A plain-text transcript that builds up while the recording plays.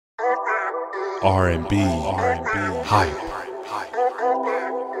RnB Hype.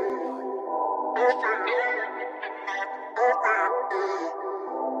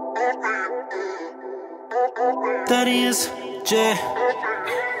 Thaddeus, J.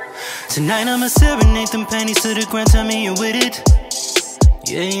 Tonight I'ma serenade them panties to the ground. Tell me you're with it.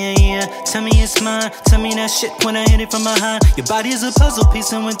 Yeah. Tell me it's mine. Tell me that shit when I hit it from behind. Your body is a puzzle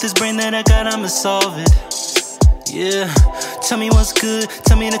piece, and with this brain that I got, I'ma solve it. Yeah. Tell me what's good.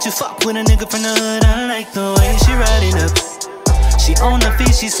 Tell me that you fuck with a nigga from the hood. I like the way she ride it up. She on her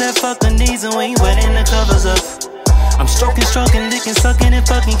feet. She said fuck her knees, and we wetting the covers up. I'm stroking, licking, sucking, and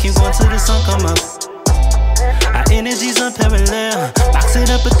fucking. Keep going till the sun come up. Our energy's unparalleled. Box it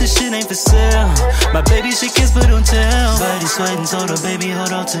up, but this shit ain't for sale. My baby, she kiss, but don't tell. Body sweating, told her, baby,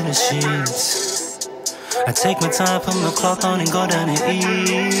 hold on to the sheets. I take my time, put my cloth on and go down and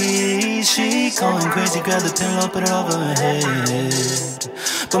eat. She going crazy, grab the pillow, put it over her head.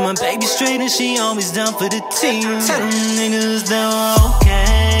 But my baby straight and she always down for the team. Tell them niggas that we're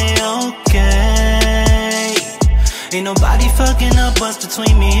okay. Ain't nobody fucking up what's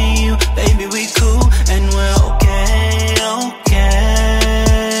between me and you. Baby, we cool and we're okay.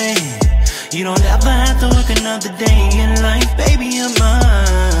 You don't ever have to work another day in life. Baby, you're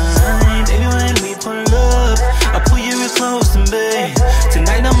mine. Baby, when we pull up, I'll pull you real close to me.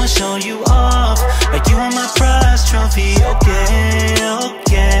 Tonight I'ma show you off like you are my prize trophy. Okay,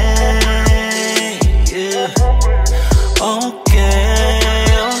 yeah. Okay,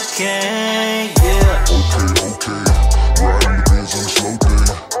 yeah. Riding the Benz on a slow day.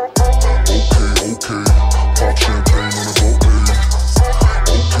 Okay. Pop champagne on a boat day.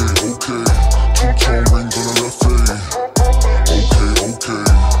 Okay. Two-tone rings on the left fade. Okay.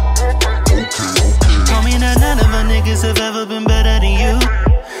 Told me that none of my niggas have ever been better than you.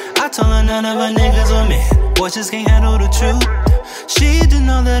 I told her none of my niggas were men. Boys just can't handle the truth. She didn't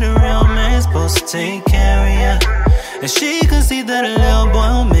know that a real man's supposed to take care of you. And she could see that a little boy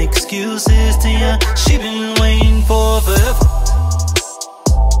will make excuses to you. She been waiting for forever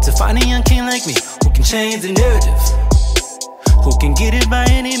to find a young king like me who can change the narrative, who can get it by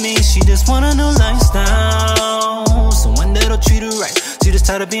any means. She just want a new lifestyle, someone that'll treat her right. She just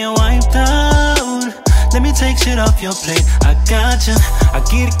tired of being wiped out. Let me take shit off your plate. I got you. I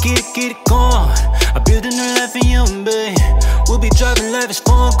get it going. I build a new life in you, babe. We'll be driving lavish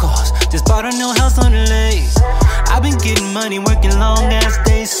phone calls. Just bought a new house on the lake. I've been getting money, working long ass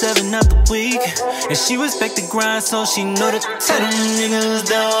days, 7 out the week. And she respect the grind, so she know that. Tell them niggas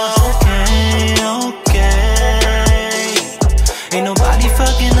that okay. Ain't nobody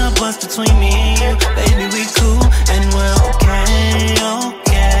fucking up what's between me and you. Baby, we cool and we're okay.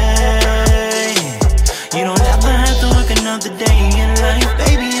 You don't ever have to work another day in life.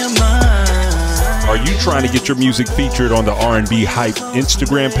 Baby, you're mine. Are you trying to get your music featured on the RnB Hype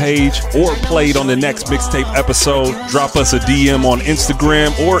Instagram page or played on the next mixtape episode? Drop us a DM on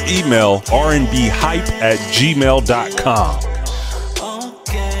Instagram or email rnbhype@gmail.com.